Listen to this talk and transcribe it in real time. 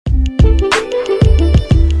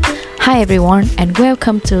Hi everyone and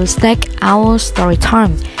welcome to Stack Our Story Time.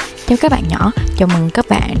 Chào các bạn nhỏ, chào mừng các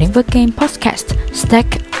bạn đến với kênh podcast Stack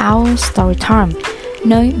Our Story Time,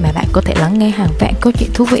 nơi mà bạn có thể lắng nghe hàng vạn câu chuyện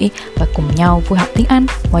thú vị và cùng nhau vui học tiếng Anh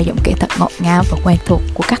qua giọng kể thật ngọt ngào và quen thuộc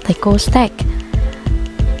của các thầy cô Stack.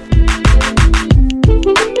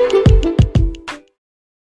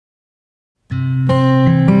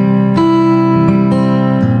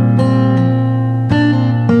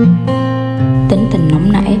 Tính tình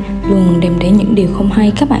nóng nảy luôn đem đến những điều không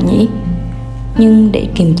hay các bạn nhỉ. Nhưng để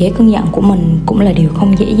kiềm chế cơn giận của mình cũng là điều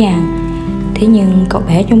không dễ dàng. Thế nhưng cậu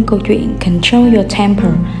bé trong câu chuyện Control Your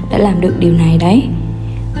Temper đã làm được điều này đấy.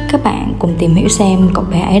 Các bạn cùng tìm hiểu xem cậu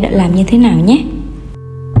bé ấy đã làm như thế nào nhé.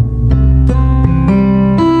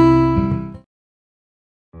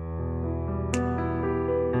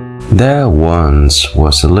 There once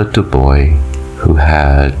was a little boy who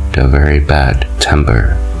had a very bad temper.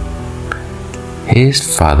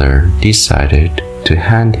 His father decided to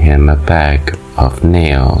hand him a bag of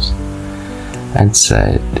nails and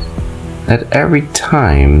said that every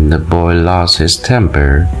time the boy lost his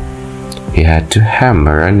temper, he had to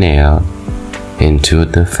hammer a nail into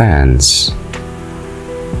the fence.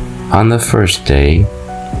 On the first day,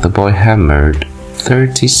 the boy hammered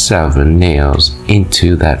 37 nails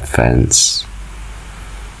into that fence.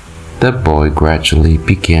 The boy gradually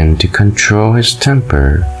began to control his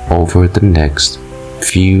temper over the next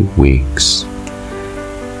few weeks,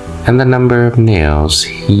 and the number of nails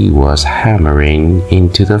he was hammering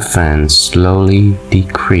into the fence slowly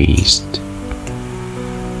decreased.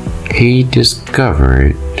 He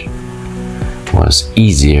discovered it was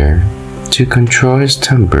easier to control his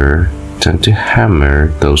temper than to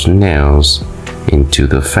hammer those nails into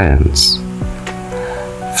the fence.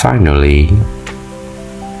 Finally,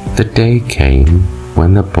 the day came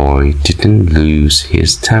when the boy didn't lose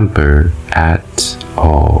his temper at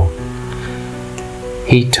all.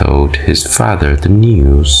 He told his father the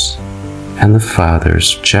news, and the father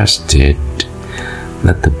suggested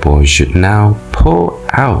that the boy should now pull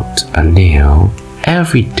out a nail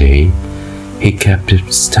every day he kept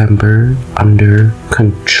his temper under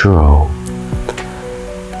control.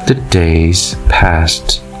 The days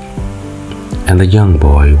passed, and the young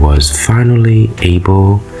boy was finally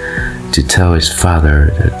able to tell his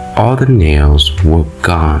father that all the nails were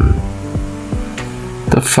gone.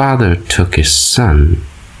 The father took his son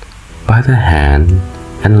by the hand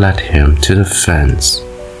and led him to the fence.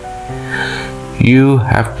 "You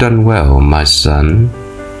have done well, my son,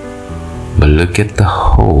 but look at the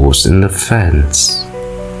holes in the fence.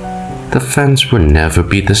 The fence will never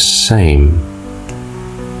be the same.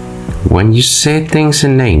 When you say things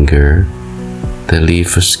in anger, they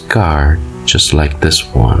leave a scar just like this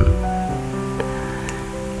one.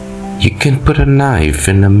 You can put a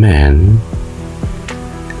knife in a man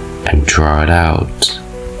and draw it out,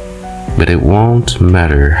 but it won't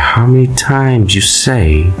matter how many times you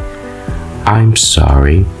say, 'I'm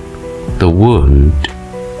sorry,' the wound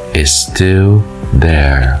is still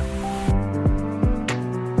there."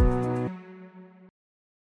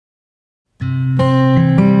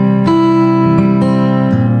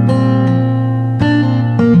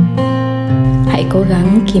 Hãy cố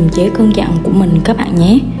gắng kiềm chế cơn giận của mình các bạn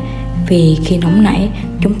nhé. Vì khi nóng nảy,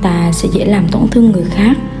 chúng ta sẽ dễ làm tổn thương người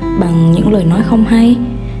khác bằng những lời nói không hay.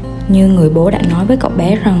 Như người bố đã nói với cậu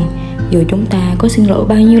bé rằng dù chúng ta có xin lỗi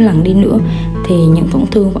bao nhiêu lần đi nữa thì những tổn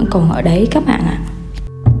thương vẫn còn ở đấy các bạn ạ.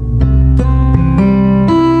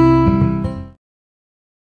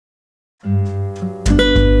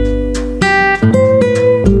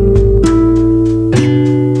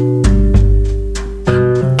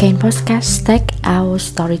 Kênh podcast Stack Our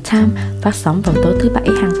Story Time phát sóng vào tối thứ Bảy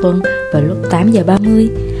hàng tuần vào lúc 8:30.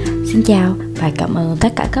 Xin chào và cảm ơn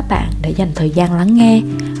tất cả các bạn đã dành thời gian lắng nghe.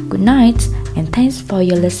 Good night and thanks for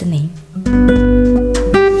your listening.